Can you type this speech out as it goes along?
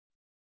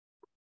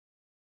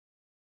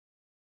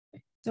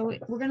So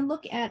we're going to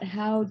look at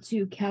how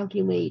to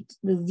calculate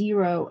the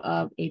zero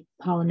of a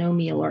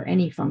polynomial or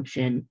any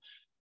function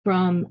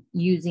from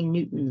using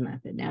Newton's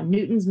method. Now,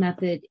 Newton's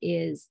method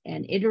is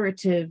an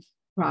iterative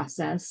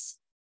process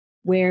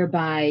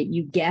whereby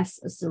you guess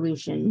a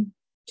solution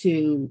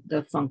to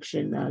the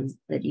function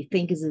that you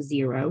think is a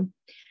zero,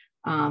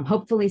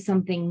 hopefully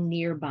something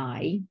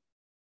nearby,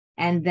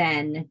 and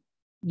then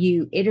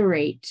you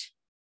iterate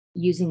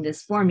using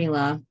this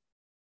formula.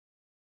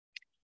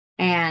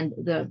 And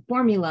the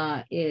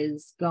formula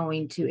is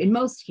going to, in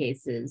most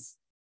cases,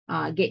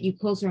 get you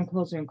closer and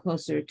closer and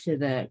closer to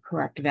the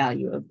correct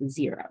value of the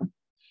zero.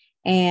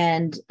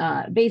 And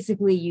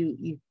basically,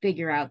 you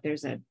figure out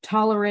there's a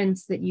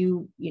tolerance that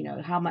you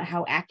know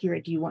how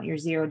accurate do you want your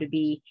zero to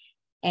be,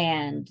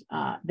 and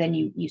then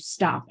you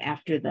stop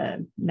after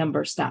the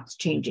number stops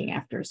changing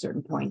after a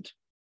certain point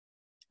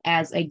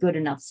as a good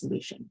enough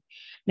solution.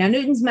 Now,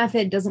 Newton's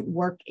method doesn't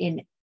work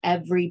in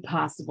every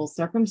possible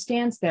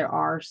circumstance. There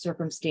are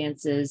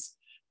circumstances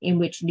in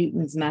which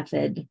Newton's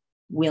method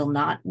will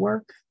not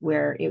work,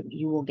 where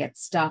you will get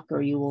stuck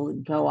or you will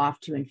go off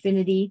to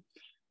infinity.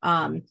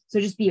 So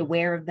just be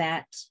aware of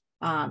that.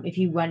 If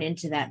you run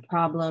into that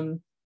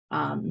problem,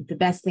 the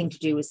best thing to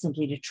do is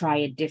simply to try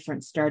a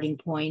different starting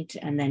point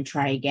and then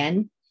try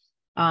again.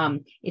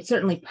 It's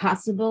certainly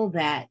possible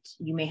that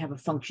you may have a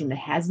function that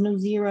has no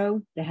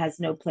zero, that has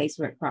no place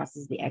where it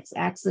crosses the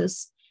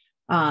x-axis.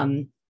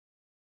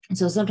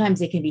 So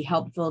sometimes it can be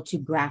helpful to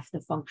graph the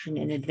function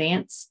in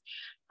advance.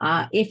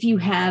 If you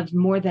have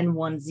more than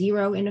one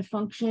zero in a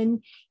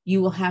function,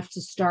 you will have to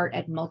start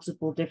at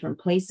multiple different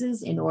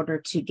places in order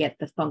to get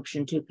the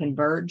function to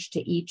converge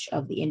to each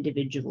of the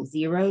individual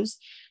zeros.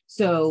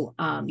 So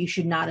you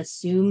should not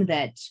assume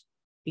that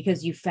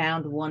because you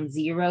found one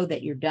zero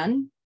that you're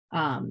done.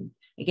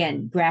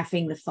 Again,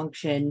 graphing the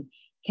function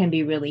can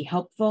be really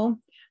helpful,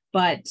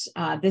 but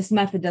this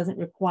method doesn't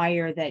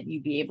require that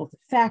you be able to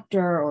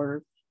factor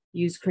or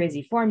use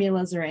crazy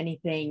formulas or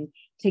anything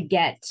to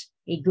get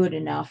a good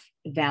enough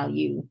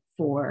value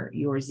for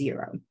your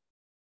zero.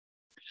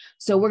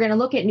 So we're going to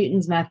look at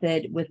Newton's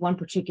method with one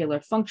particular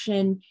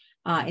function.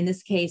 In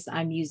this case,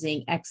 I'm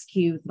using x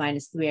cubed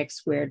minus 3x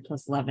squared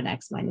plus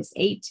 11x minus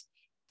 8.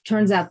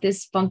 Turns out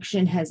this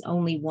function has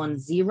only one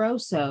zero.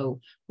 So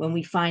when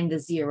we find the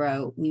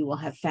zero, we will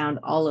have found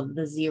all of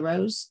the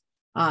zeros.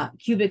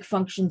 Cubic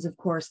functions, of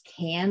course,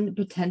 can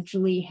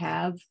potentially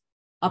have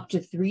up to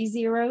 3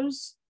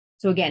 zeros.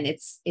 So again,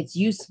 it's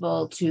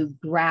useful to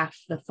graph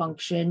the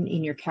function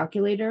in your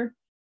calculator.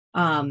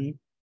 So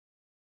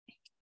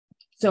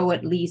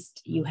at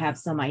least you have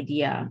some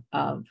idea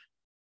of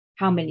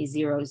how many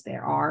zeros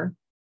there are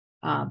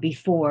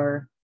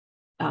before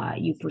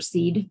you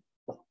proceed.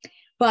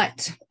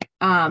 But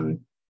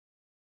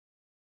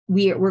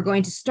we're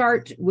going to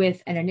start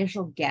with an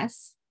initial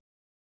guess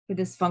for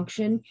this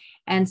function.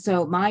 And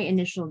so my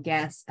initial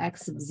guess,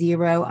 x of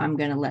 0, I'm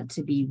going to let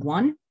to be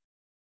 1.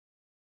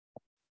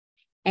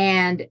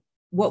 And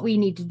what we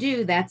need to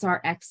do, that's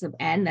our x of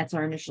n, that's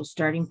our initial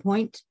starting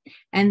point.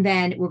 And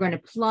then we're going to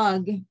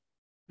plug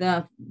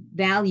the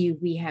value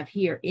we have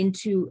here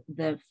into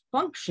the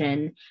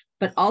function,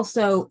 but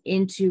also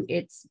into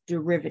its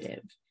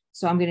derivative.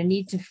 So I'm going to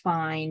need to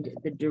find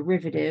the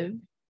derivative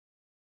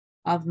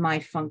of my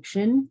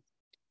function,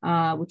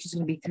 which is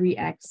going to be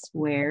 3x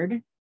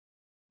squared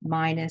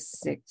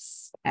minus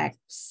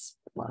 6x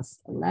plus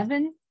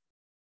 11.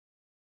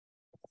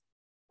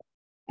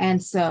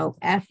 And so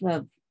f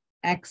of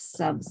x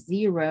sub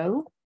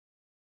 0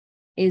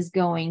 is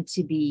going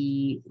to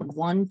be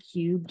 1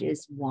 cubed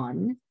is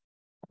 1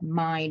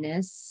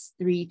 minus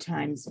 3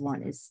 times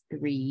 1 is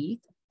 3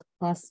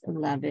 plus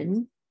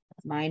 11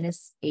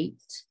 minus 8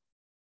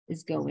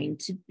 is going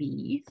to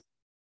be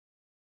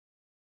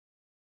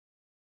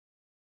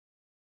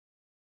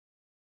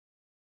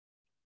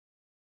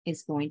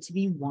is going to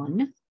be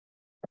 1.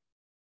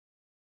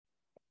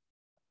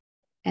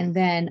 And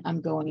then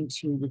I'm going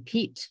to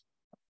repeat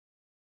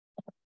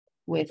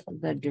with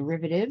the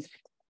derivative,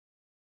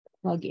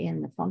 plug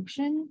in the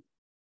function,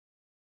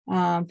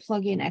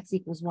 plug in x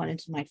equals 1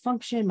 into my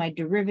function, my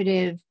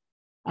derivative,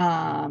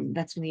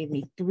 that's going to give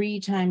me 3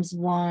 times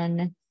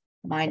 1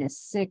 minus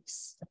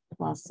 6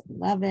 plus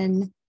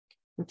 11,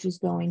 which is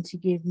going to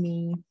give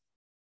me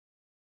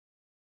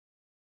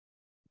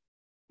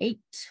 8.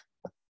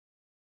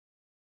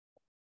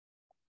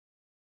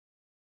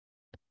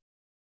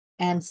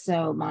 And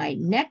so my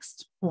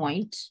next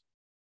point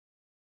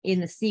in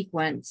the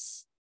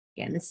sequence,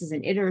 again, this is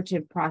an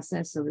iterative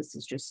process, so this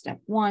is just step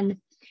 1,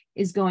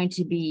 is going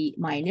to be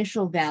my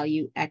initial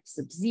value, x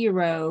of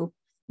 0,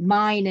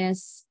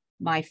 minus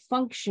my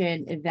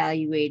function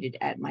evaluated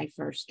at my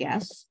first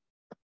guess,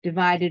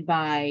 divided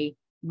by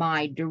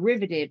my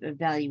derivative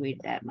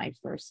evaluated at my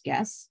first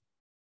guess,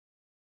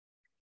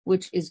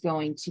 which is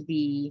going to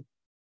be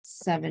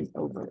 7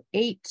 over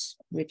 8,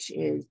 which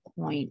is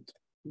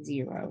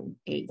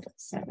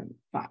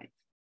 0.0875.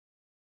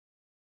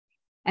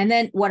 And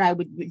then what I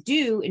would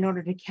do in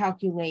order to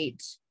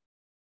calculate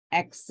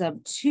x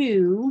sub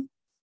 2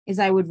 is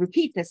I would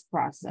repeat this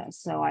process.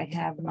 So I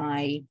have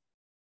my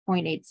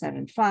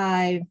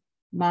 0.875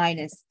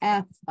 minus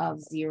f of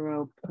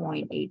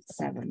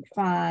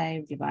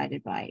 0.875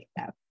 divided by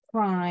f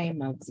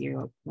prime of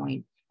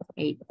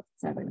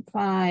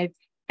 0.875.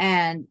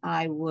 And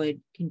I would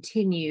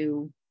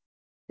continue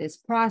this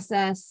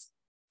process.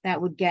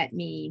 That would get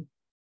me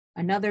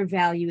another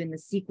value in the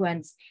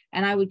sequence,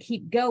 and I would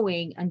keep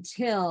going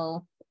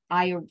until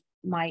my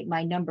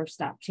number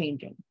stopped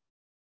changing.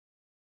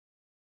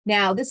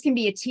 Now, this can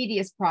be a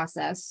tedious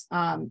process.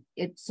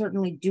 It's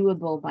certainly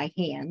doable by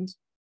hand,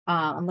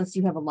 unless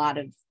you have a lot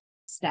of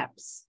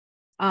steps.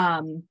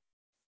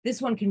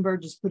 This one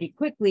converges pretty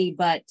quickly,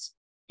 but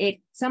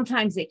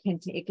sometimes it can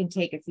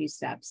take a few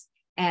steps.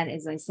 And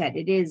as I said,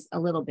 it is a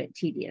little bit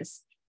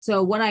tedious.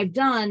 So what I've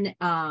done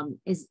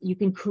is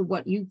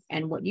what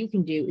you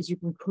can do is you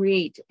can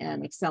create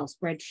an Excel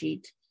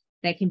spreadsheet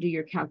that can do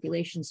your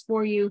calculations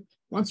for you.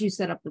 Once you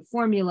set up the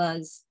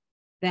formulas,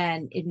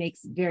 then it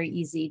makes it very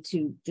easy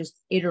to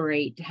just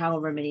iterate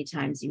however many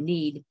times you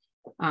need.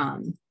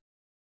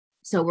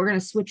 So we're going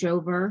to switch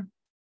over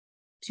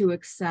to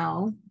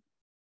Excel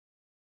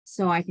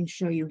so I can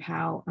show you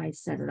how I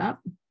set it up.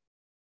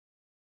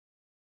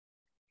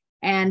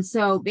 And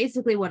so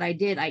basically what I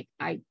did,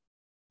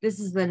 this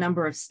is the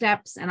number of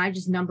steps, and I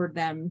just numbered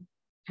them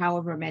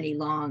however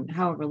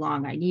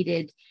long I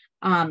needed.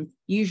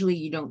 Usually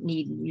you don't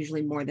need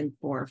more than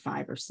 4 or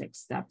 5 or 6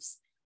 steps,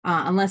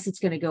 unless it's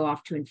going to go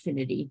off to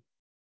infinity,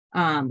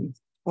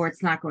 or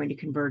it's not going to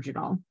converge at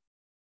all.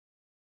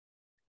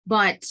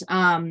 But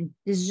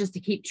this is just to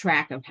keep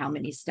track of how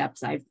many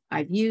steps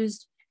I've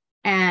used.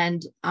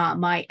 And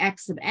my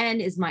x of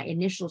n is my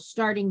initial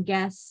starting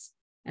guess.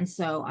 And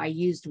so I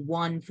used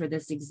 1 for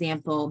this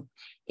example.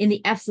 In the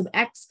f sub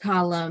x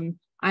column,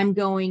 I'm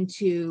going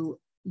to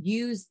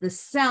use the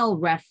cell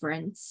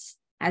reference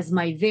as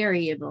my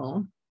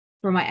variable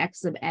for my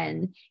x of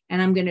n,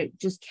 and I'm going to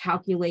just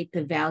calculate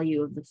the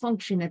value of the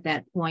function at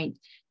that point.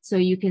 So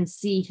you can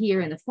see here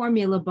in the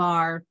formula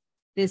bar,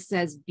 this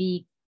says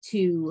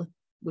b2,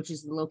 which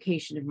is the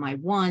location of my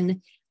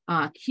 1,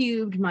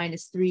 cubed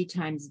minus 3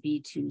 times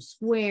b2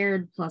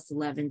 squared plus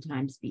 11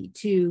 times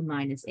b2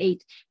 minus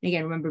 8. And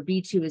again, remember,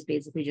 b2 is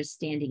basically just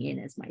standing in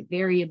as my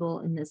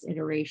variable in this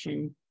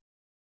iteration.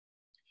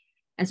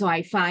 And so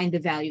I find the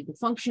value of the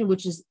function,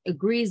 which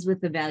agrees with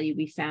the value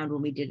we found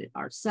when we did it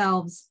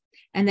ourselves.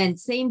 And then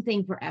same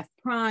thing for f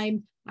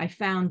prime. I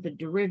found the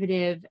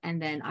derivative,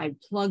 and then I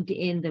plugged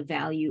in the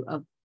value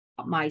of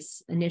my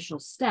initial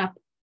step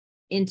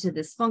into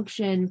this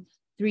function.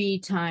 3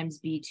 times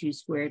b2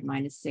 squared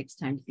minus 6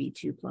 times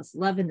b2 plus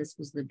 11. This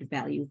was the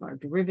value of our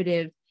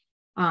derivative.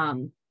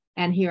 And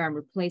here I'm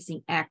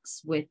replacing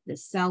x with the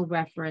cell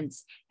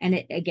reference. And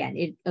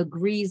it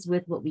agrees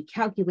with what we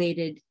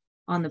calculated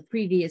on the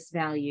previous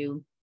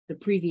value, the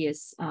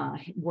previous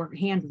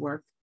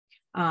handwork,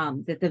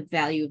 that the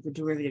value of the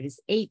derivative is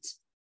 8.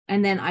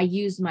 And then I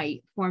use my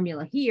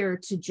formula here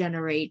to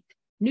generate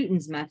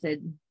Newton's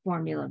method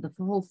formula, the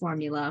whole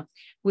formula,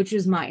 which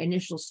is my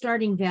initial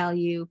starting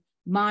value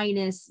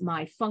minus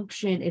my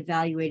function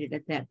evaluated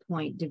at that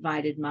point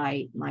divided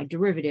my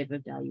derivative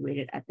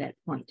evaluated at that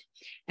point.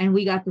 And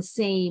we got the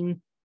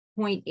same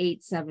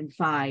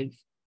 0.875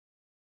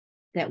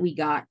 that we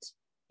got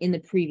in the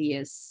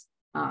previous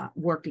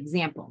worked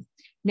example.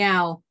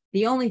 Now,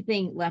 the only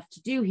thing left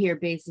to do here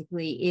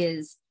basically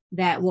is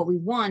that what we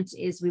want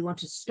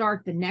to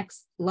start the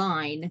next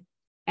line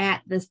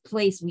at this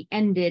place we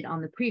ended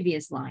on the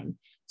previous line.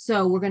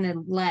 So we're going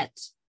to let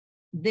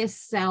this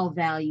cell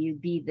value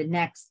be the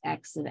next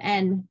x of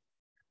n,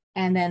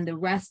 and then the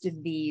rest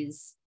of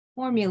these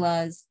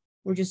formulas,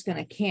 we're just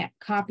going to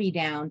copy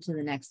down to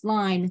the next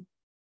line.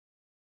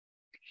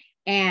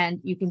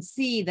 And you can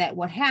see that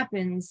what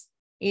happens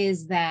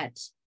is that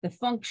the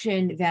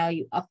function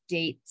value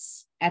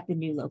updates at the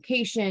new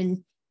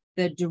location.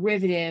 The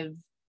derivative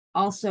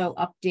also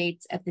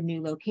updates at the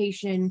new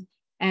location.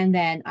 And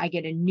then I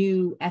get a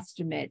new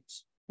estimate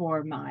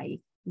for my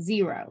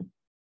 0.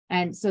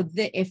 And so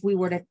if we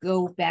were to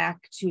go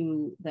back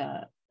to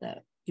the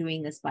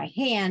doing this by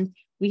hand,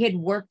 we had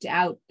worked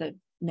out the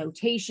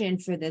notation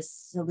for this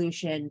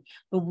solution,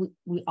 but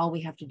all we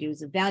have to do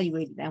is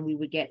evaluate it, and we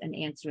would get an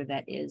answer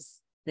that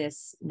is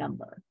this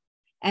number.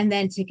 And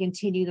then to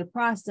continue the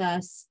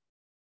process,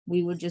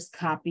 we would just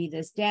copy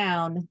this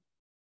down.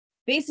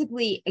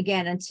 Basically,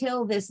 again,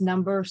 until this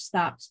number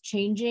stops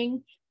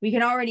changing, we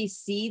can already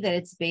see that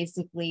it's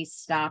basically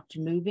stopped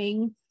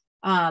moving.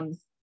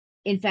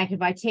 In fact,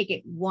 if I take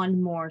it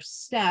one more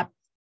step,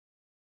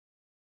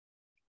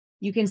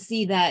 you can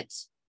see that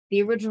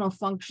the original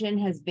function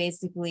has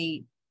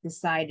basically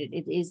decided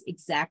it is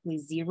exactly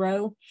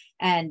 0.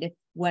 And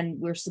when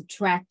we're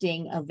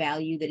subtracting a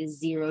value that is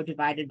 0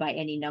 divided by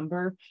any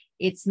number,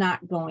 it's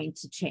not going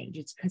to change.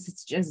 It's because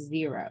it's just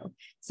 0.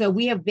 So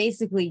we have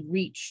basically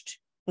reached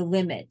the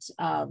limit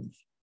of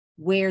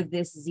where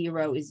this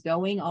 0 is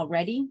going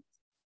already.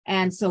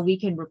 And so we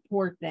can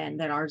report then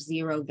that our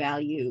 0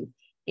 value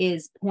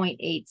is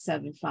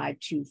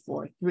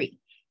 0.875243.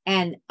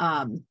 And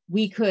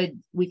we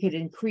could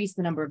increase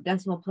the number of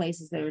decimal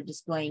places that are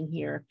displaying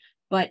here,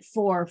 but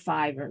 4 or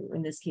 5, or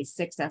in this case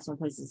 6 decimal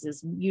places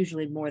is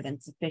usually more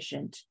than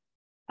sufficient.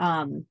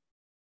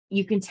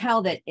 You can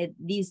tell that at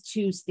these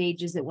 2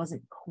 stages it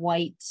wasn't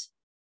quite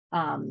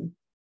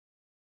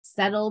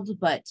settled,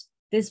 but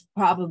this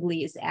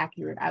probably is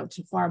accurate out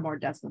to far more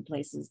decimal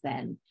places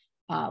than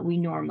we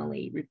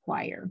normally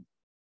require.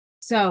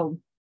 So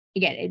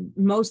again,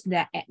 most of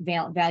that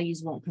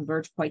values won't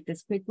converge quite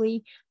this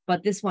quickly,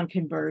 but this one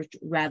converged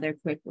rather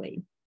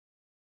quickly.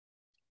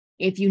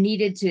 If you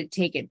needed to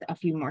take it a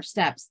few more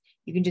steps,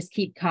 you can just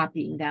keep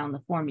copying down the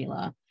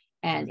formula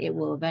and it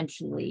will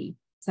eventually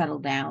settle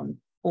down,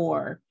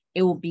 or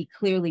it will be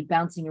clearly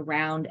bouncing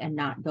around and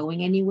not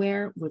going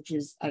anywhere, which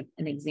is an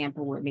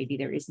example where maybe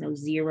there is no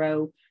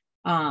 0,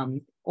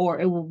 or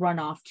it will run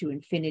off to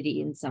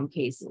infinity in some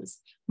cases.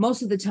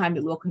 Most of the time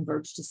it will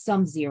converge to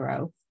some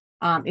 0.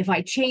 If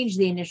I change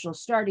the initial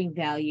starting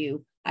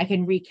value, I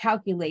can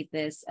recalculate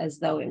this as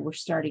though it were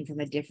starting from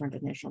a different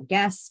initial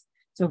guess.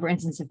 So for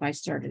instance, if I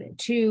started at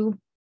 2,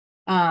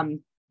 the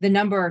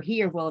number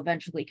here will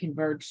eventually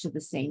converge to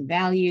the same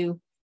value.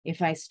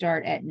 If I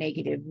start at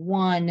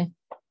 -1,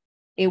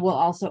 it will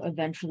also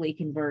eventually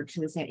converge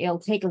to the same. It'll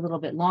take a little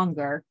bit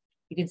longer.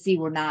 You can see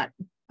we're not,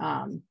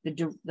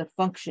 the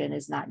function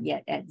is not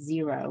yet at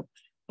 0,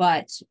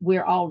 but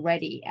we're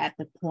already at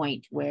the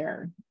point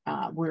where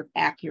we're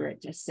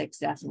accurate to 6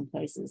 decimal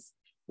places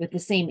with the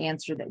same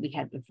answer that we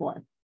had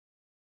before.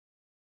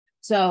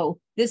 So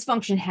this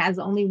function has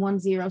only 1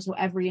 0, so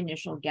every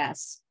initial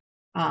guess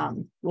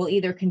will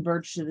either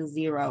converge to the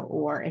 0,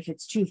 or if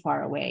it's too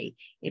far away,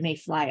 it may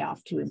fly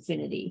off to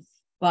infinity.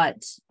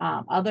 But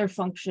other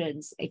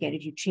functions, again,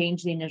 if you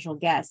change the initial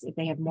guess, if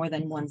they have more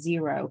than 1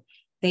 0,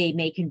 they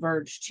may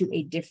converge to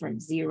a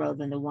different 0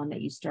 than the one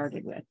that you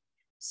started with.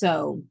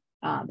 So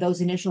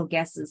those initial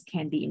guesses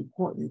can be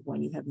important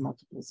when you have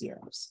multiple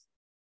zeros.